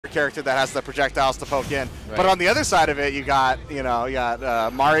character that has the projectiles to poke in. Right. But on the other side of it, you got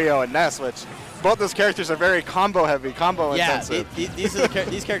Mario and Ness, which both those characters are very combo heavy, combo intensive. Yeah,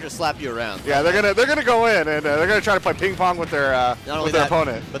 these characters slap you around. Yeah, they're gonna go in and they're gonna try to play ping pong with their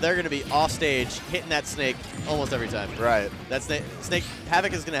opponent. But they're gonna be off stage, hitting that snake almost every time. Right. That snake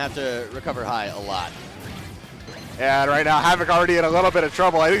Havok is gonna have to recover high a lot. And right now, Havok already in a little bit of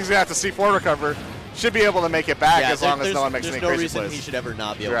trouble. I think he's gonna have to C4 recover. Should be able to make it back as long as no one makes any crazy plays. There's no reason he should ever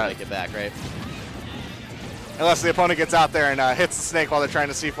not be able to make it back, right? Unless the opponent gets out there and hits the snake while they're trying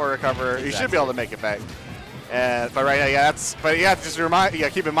to C4 recover, he should be able to make it back. But right now, just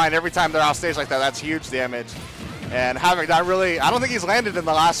keep in mind every time they're off stage like that, that's huge damage. And Havok not really, I don't think he's landed in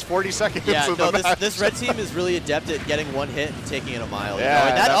the last 40 seconds. Yeah, of the match. This red team is really adept at getting one hit and taking it a mile. Yeah,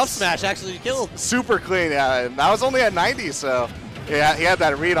 and that up smash actually killed. Super clean, yeah. And that was only at 90, so yeah, he had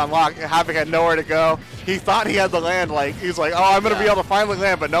that read on lock. Havok had nowhere to go. He thought he had the land, he's like, oh, I'm going to be able to finally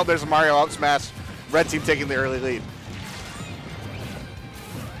land, but no, there's a Mario up smash. Red team taking the early lead.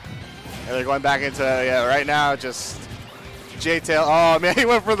 And they're going back into, right now, just JTails. Oh, man, he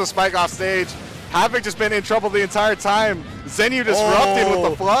went for the spike off stage. Havok just been in trouble the entire time. Zenyou disrupted with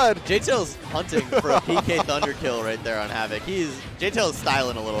the flood. JTails hunting for a PK Thunder kill right there on Havok. JTails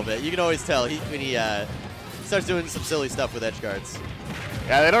styling a little bit. You can always tell when he starts doing some silly stuff with edge guards.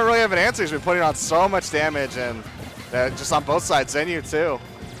 Yeah, they don't really have an answer. He's been putting on so much damage, and just on both sides, Zenyou too.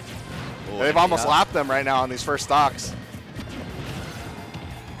 They've almost lapped them right now on these first stocks.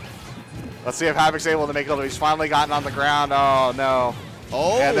 Let's see if Havok's able to make it. He's finally gotten on the ground. Oh, no.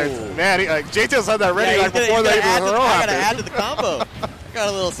 Oh. Yeah, man, JTails had that ready before they even happened. I got to add to the combo. Got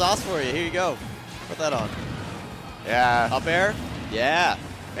a little sauce for you. Here you go. Put that on. Yeah. Up air? Yeah.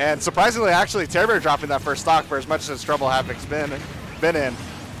 And surprisingly, actually, TearBear dropping that first stock for as much as trouble Havok's been in.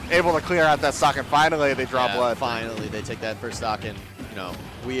 Able to clear out that stock, and finally they draw blood. Finally, they take that first stock, and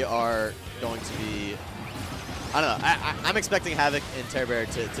we are going to be. I don't know. I'm expecting Havok and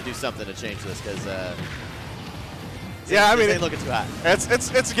TearBear to do something to change this because. I mean, ain't looking too hot.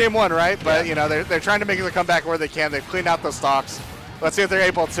 It's game one, right? But they're trying to make the comeback where they can. They've cleaned out those stocks. Let's see if they're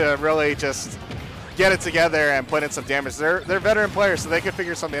able to really just get it together and put in some damage. They're veteran players, so they can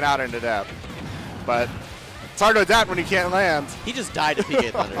figure something out and adapt. But it's hard to adapt when you can't land. He just died to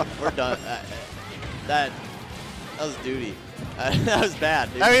PK Thunder. We're done. That was duty. That was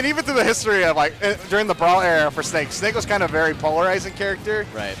bad, dude. I mean, even through the history of during the Brawl era for Snake, Snake was kind of a very polarizing character.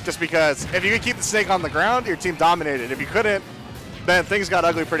 Right. Just because if you could keep the Snake on the ground, your team dominated. If you couldn't, then things got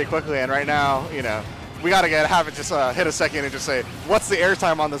ugly pretty quickly. And right now, we got to have it just hit a second and just say, what's the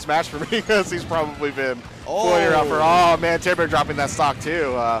airtime on this match for me? Because he's probably been floating around for, oh man, TearBear dropping that stock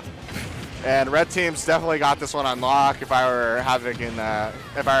too. And red team's definitely got this one on lock. If I were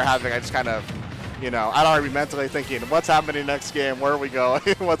Havok, I just kind of, I'd already be mentally thinking, what's happening next game? Where are we going?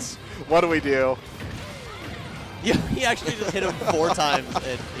 What do we do? Yeah, he actually just hit him 4 times,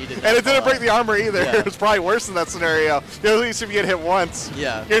 and he didn't. And it didn't break the armor either. Yeah. It was probably worse in that scenario. At least if you get hit once,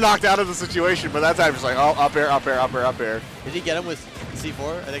 you're knocked out of the situation. But that time, it's like, oh, up air, up air, up air, up air. Did he get him with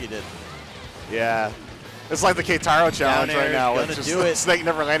C4? I think he did. Yeah. It's like the Keitaro challenge right now. It's just Snake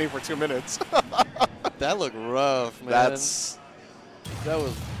never landing for 2 minutes. That looked rough, man. That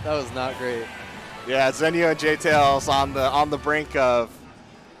was not great. Yeah, Zenyou and JTails on the brink of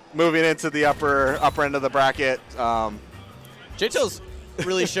moving into the upper end of the bracket. JTails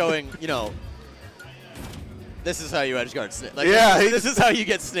really showing, this is how you edge guard Snake. This is how you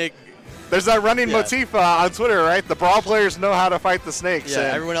get Snake. There's that running motif on Twitter, right? The Brawl players know how to fight the snakes. Yeah,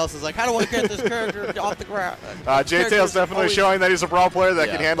 everyone else is like, how do I get this character off the ground? JTails definitely showing that he's a Brawl player that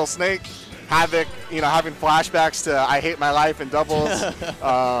can handle Snake. Havok, having flashbacks to I Hate My Life in doubles.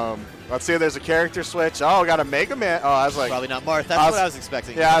 Let's see if there's a character switch. Oh, got a Mega Man. Oh, I was like, probably not Marth. That's what I was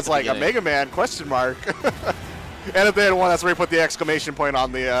expecting. Yeah, I was like, a Mega Man, question mark. And if they had one, that's where he put the exclamation point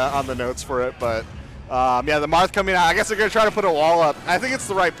on the notes for it. But the Marth coming out. I guess they're going to try to put a wall up. I think it's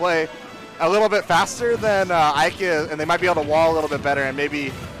the right play. A little bit faster than Ike is, and they might be able to wall a little bit better and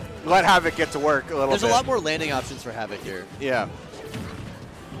maybe let Havok get to work a little bit. There's a lot more landing options for Havok here. Yeah.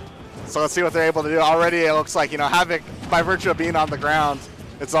 So let's see what they're able to do. Already it looks like, Havok, by virtue of being on the ground,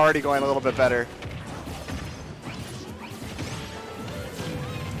 it's already going a little bit better.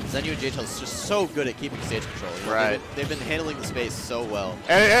 Zenyou and JTails just so good at keeping stage control. Right. They've been handling the space so well.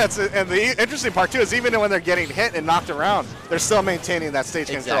 And the interesting part, too, is even when they're getting hit and knocked around, they're still maintaining that stage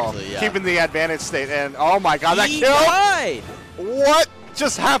control. Yeah. Keeping the advantage state. And, oh, my God, that kill! What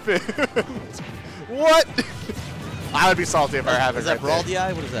just happened? What? I would be salty if I had it. Is that Brawl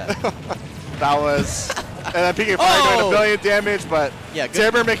DI? What is that? That was... And then PK Fire doing 1 billion damage, but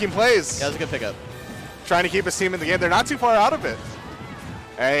TearBear making plays. Yeah, that was a good pickup. Trying to keep his team in the game. They're not too far out of it.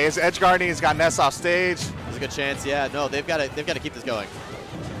 Hey, his edge guarding. He's got Ness off stage. There's a good chance. Yeah, no, they've got to keep this going.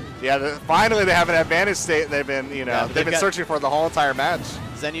 Yeah, finally they have an advantage state. They've been, they've been searching for the whole entire match.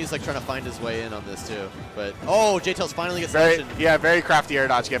 Zenyou's like trying to find his way in on this too. But oh, JTails finally gets very, yeah, very crafty air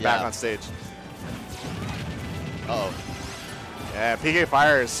dodge to get back on stage. Uh-oh. Yeah, PK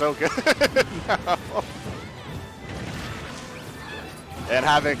Fire is so good. No. And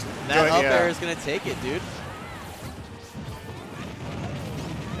Havok. That up air is going to take it, dude.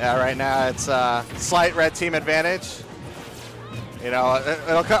 Yeah, right now it's slight red team advantage. You know,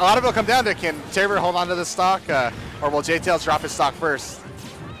 a lot of it will come down to, can TearBear hold on to this stock, or will JTails drop his stock first?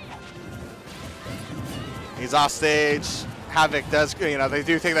 He's off stage. Havok does, they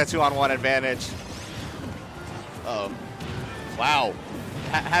do take that 2-on-1 advantage. Uh-oh. Wow.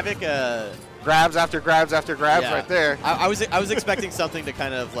 Havok grabs after grabs after grabs right there. I was expecting something to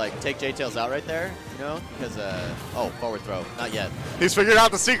kind of like take JTails out right there, because oh, forward throw, not yet. He's figured out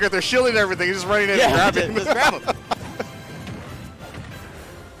the secret. They're shielding everything. He's just running in and grabbing. Just grab him.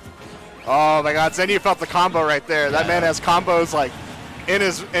 Oh my God, Zenyou felt the combo right there. That man has combos like in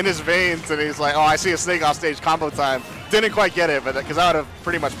his veins, and he's like, oh, I see a snake off stage, combo time. Didn't quite get it, but because I would have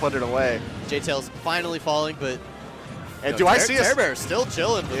pretty much put it away. JTails finally falling, but and do I see TearBear still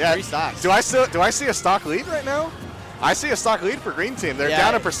chilling with 3 stocks. Do I see a stock lead right now? I see a stock lead for green team. They're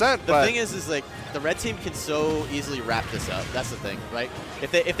down 1%. The thing is like the red team can so easily wrap this up. That's the thing, right?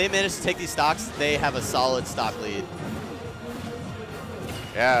 If they manage to take these stocks, they have a solid stock lead.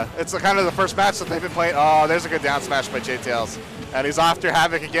 Yeah, it's kind of the first match that they've been playing. Oh, there's a good down smash by JTails. And he's after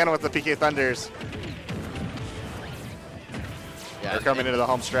Havok again with the PK Thunders. Yeah, they're coming into the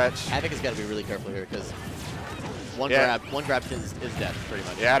home stretch. Havok has got to be really careful here because one grab is death, pretty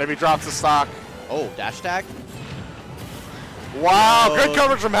much. Yeah, he drops the stock. Oh, dash tag? Wow, good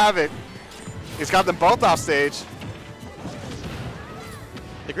coverage from Havok. He's got them both off stage.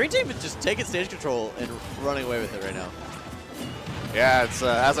 The green team is just taking stage control and running away with it right now. Yeah, it's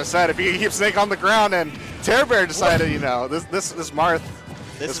as I said, if you keep Snake on the ground, and TearBear decided, this Marth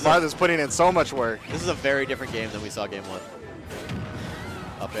is putting in so much work. This is a very different game than we saw game 1.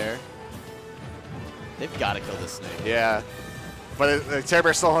 Up air. They've got to kill this Snake. Yeah, but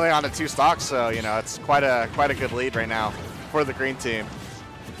TearBear's still holding on to 2 stocks, so it's quite a good lead right now for the green team.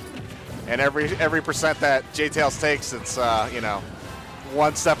 And every percent that JTails takes, it's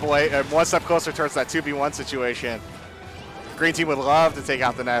one step away, one step closer towards that 2v1 situation. Green team would love to take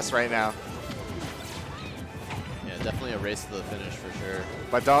out the Ness right now. Yeah, definitely a race to the finish for sure.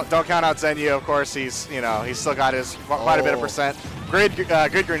 But don't count out Zenyou. Of course, he's still got his quite a bit of percent.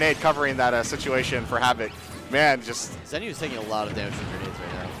 Good grenade covering that situation for Havok. Man, just Zenyou's taking a lot of damage from grenades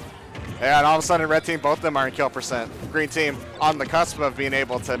right now. Yeah, and all of a sudden, red team, both of them are in kill percent. Green team on the cusp of being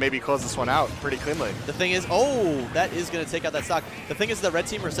able to maybe close this one out pretty cleanly. The thing is, that is going to take out that stock. The thing is, the red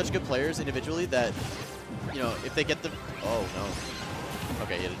team are such good players individually that, if they get the, oh no,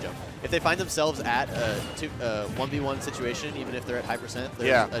 okay, he had a jump. If they find themselves at a 1v1 situation, even if they're at high percent,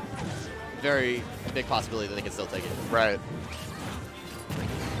 there's a very big possibility that they can still take it. Right.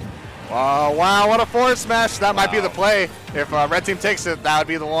 Oh, wow, what a forward smash. That might be the play. If red team takes it, that would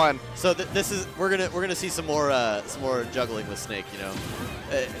be the one. So this is we're gonna see some more juggling with Snake,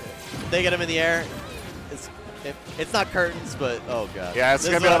 They get him in the air. It's not curtains, but oh god. Yeah, it's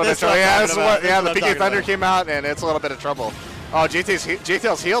gonna be a little bit of trouble. Yeah, the PK Thunder came out and it's a little bit of trouble. Oh,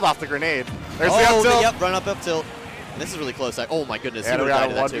 JTails healed off the grenade. There's the up tilt. Yep, run up tilt. This is really close. Oh my goodness, and we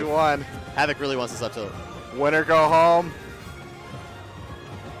got a 1v1. Havok really wants this up tilt. Winner go home.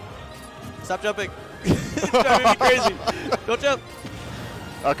 Stop jumping. It's driving me crazy. Don't jump.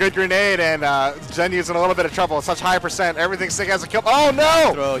 A good grenade, and Zenyou's in a little bit of trouble. Such high percent. Everything Snake has a kill. Oh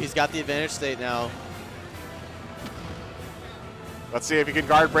no! Throw. He's got the advantage state now. Let's see if he can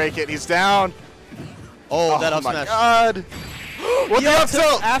guard break it. He's down. Oh, that up smash. Oh my god. What the up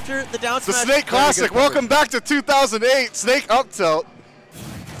tilt? After the down smash. The Snake Classic. Welcome back to 2008. Snake up tilt.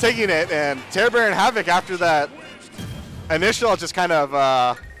 Taking it, and TearBear and Havok after that initial just kind of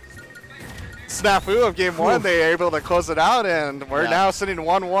snafu of game 1, they were able to close it out, and we're now sitting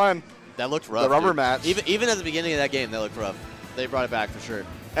 1-1. That looked rough. The rubber match. Even at the beginning of that game, that looked rough. They brought it back for sure.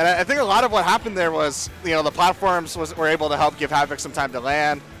 And I think a lot of what happened there was, the platforms were able to help give Havok some time to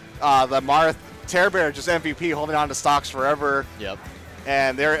land. The Marth, TearBear just MVP, holding on to stocks forever. Yep.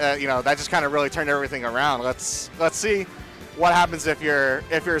 And they're, that just kind of really turned everything around. Let's see what happens if you're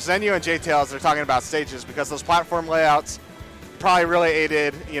Zenyou and JTails. They're talking about stages, because those platform layouts probably really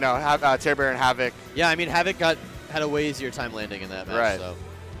aided, TearBear and Havok. Yeah, I mean, Havok had a way easier time landing in that match. Right.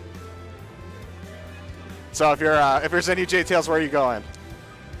 So if you're Zenyou JTails, where are you going?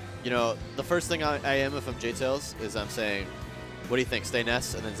 The first thing I am if I'm JTails is I'm saying, What do you think? Stay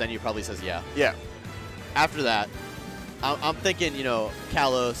Ness? And then Zenyou probably says yeah. Yeah. After that, I'm thinking, you know,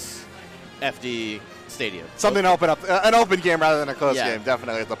 Kalos, FD, Stadium. Something to open up, an open game rather than a closed game,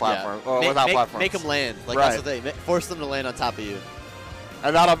 definitely at the platform, or without platforms. Make them land. Like, right. That's the thing. Force them to land on top of you.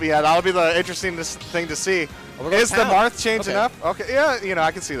 And that'll be the interesting thing to see. Is the Marth change enough? Okay, yeah, you know,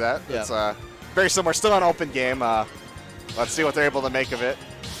 I can see that. Yeah. It's very similar, still an open game. Let's see what they're able to make of it.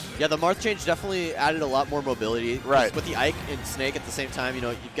 Yeah, the Marth change definitely added a lot more mobility. Right. With the Ike and Snake at the same time, you know,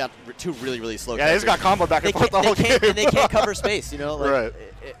 you've got two really, really slow Yeah, he's got combo back and forth the whole game. And they can't cover space, you know? Like, right.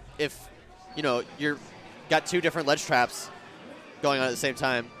 If, you know, you're got two different ledge traps going on at the same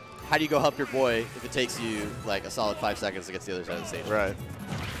time, how do you go help your boy if it takes you like a solid 5 seconds to get to the other side of the stage? Right.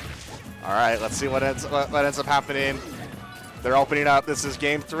 All right, let's see what ends up happening. They're opening up. This is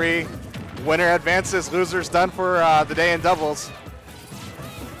game 3. Winner advances, losers done for the day in doubles.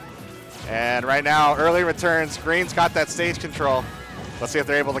 And right now, early returns. Green's got that stage control. Let's see if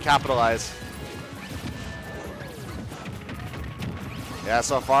they're able to capitalize. Yeah,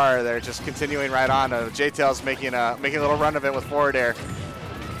 so far they're just continuing right on. JTails making a little run of it with forward air.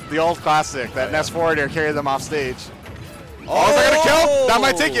 The old classic, that Ness forward air carried them off stage. Oh, is that gonna kill? That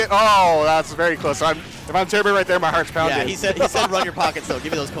might take it. Oh, that's very close. If I'm TearBear right there, my heart's pounding. Yeah, he said run your pockets though.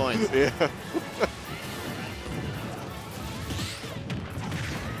 Give me those coins. Yeah.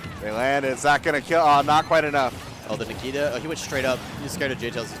 They land. Is that gonna kill? Oh, not quite enough. Oh, the Nikita. Oh, he went straight up. He's scared of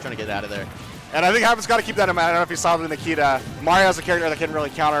JTails. He's trying to get out of there. And I think Havok's got to keep that in mind. I don't know if you saw the Nikita. Mario has a character that can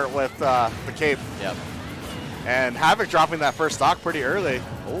really counter it with the cape. Yep. And Havok dropping that first stock pretty early.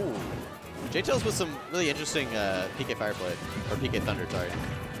 Oh. JTails with some really interesting PK Fireblade, or PK Thunder, sorry.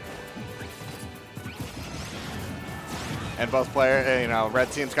 And both players, you know,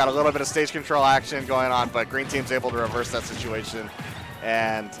 red team's got a little bit of stage control action going on, but green team's able to reverse that situation.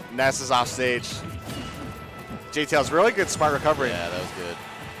 And Ness is off stage. JTails really good smart recovery. Yeah, that was good.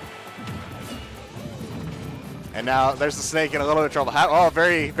 And now there's the Snake in a little bit of trouble. Oh,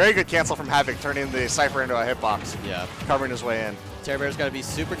 very, very good cancel from Havok, turning the Cypher into a hitbox. Yeah. Covering his way in. TearBear's got to be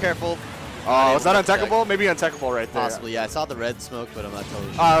super careful. Oh, was that untechable? Maybe untechable right there. Possibly, yeah. I saw the red smoke, but I'm not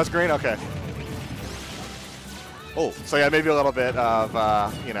totally sure. Oh, it was green? Okay. Oh. So, yeah, maybe a little bit of,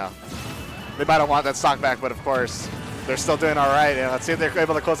 you know, they might not want that stock back, but of course, they're still doing all right. And let's see if they're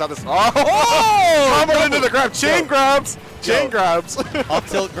able to close out this. Oh! Combo into the grab. Chain grabs. Chain grabs. Up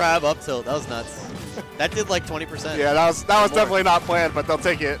tilt grab, up tilt. That was nuts. That did like 20%. Yeah, that was definitely not planned, but they'll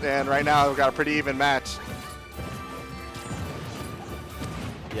take it. And right now, we've got a pretty even match.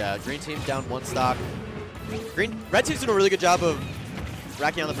 Yeah, green team down 1 stock. Red team's doing a really good job of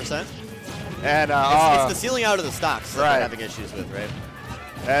racking on the percent. And it's the sealing out of the stocks that they're having issues with, right?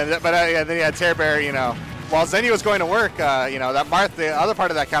 And yeah, then you had TearBear, you know, while Zenyou was going to work, you know, that Marth, the other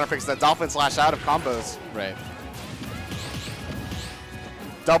part of that counter pick is that Dolphin slash out of combos. Right.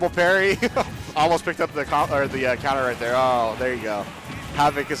 Double parry, almost picked up the counter right there. Oh, there you go.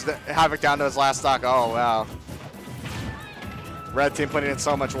 Havok down to his last stock. Oh wow. Red team putting in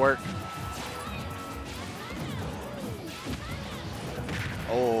so much work.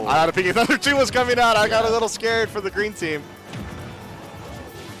 Oh. I had a PK Thunder 2 was coming out. I got a little scared for the green team.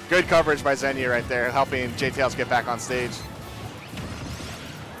 Good coverage by Zenyou right there, helping JTails get back on stage.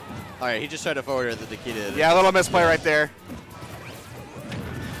 All right, he just tried to forward the Nikita. Yeah, a little misplay right there.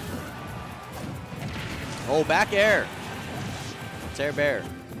 Oh, back air. TearBear.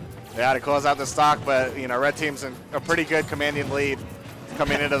 Yeah, to close out the stock, but you know, red team's in a pretty good commanding lead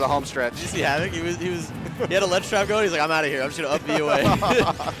coming into the home stretch. Did you see Havok? He had a ledge trap going. He's like, I'm out of here. I'm just gonna up B away.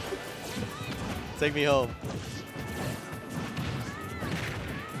 Take me home.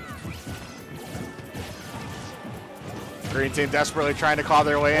 Green team desperately trying to claw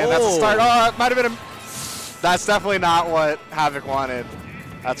their way in. That's the start. Oh, that might have been that's definitely not what Havok wanted.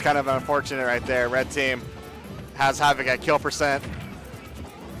 That's kind of unfortunate right there. Red team has Havok at kill percent.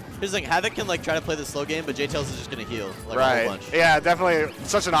 Here's the thing, Havok can like try to play the slow game, but JTails is just gonna heal like a whole bunch. Yeah, definitely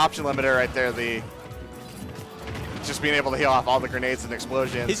such an option limiter right there. The just being able to heal off all the grenades and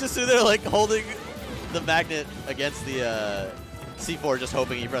explosions. He's just through there like holding the magnet against the C4, just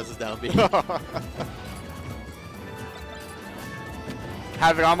hoping he presses down B.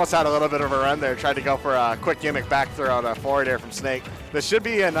 Havok almost had a little bit of a run there. Tried to go for a quick gimmick back throw on a forward air from Snake. This should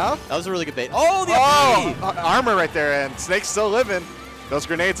be enough. That was a really good bait. Oh, the armor right there, and Snake's still living. Those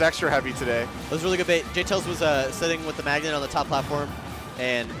grenades extra heavy today. That was really good bait. JTails was sitting with the magnet on the top platform,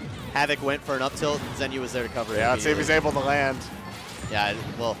 and Havok went for an up tilt. Zenyou was there to cover it. Yeah, let's see if he's able to land. Yeah,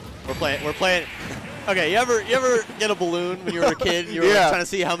 well, we're playing. Okay, you ever get a balloon when you were a kid? You were like, trying to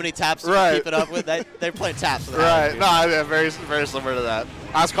see how many taps you can keep it up with. They're playing taps. Right. No, very very similar to that.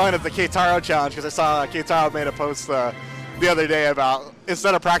 I was calling it the Keitaro challenge because I saw Keitaro made a post the other day about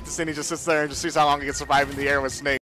instead of practicing, he just sits there and just sees how long he can survive in the air with Snake.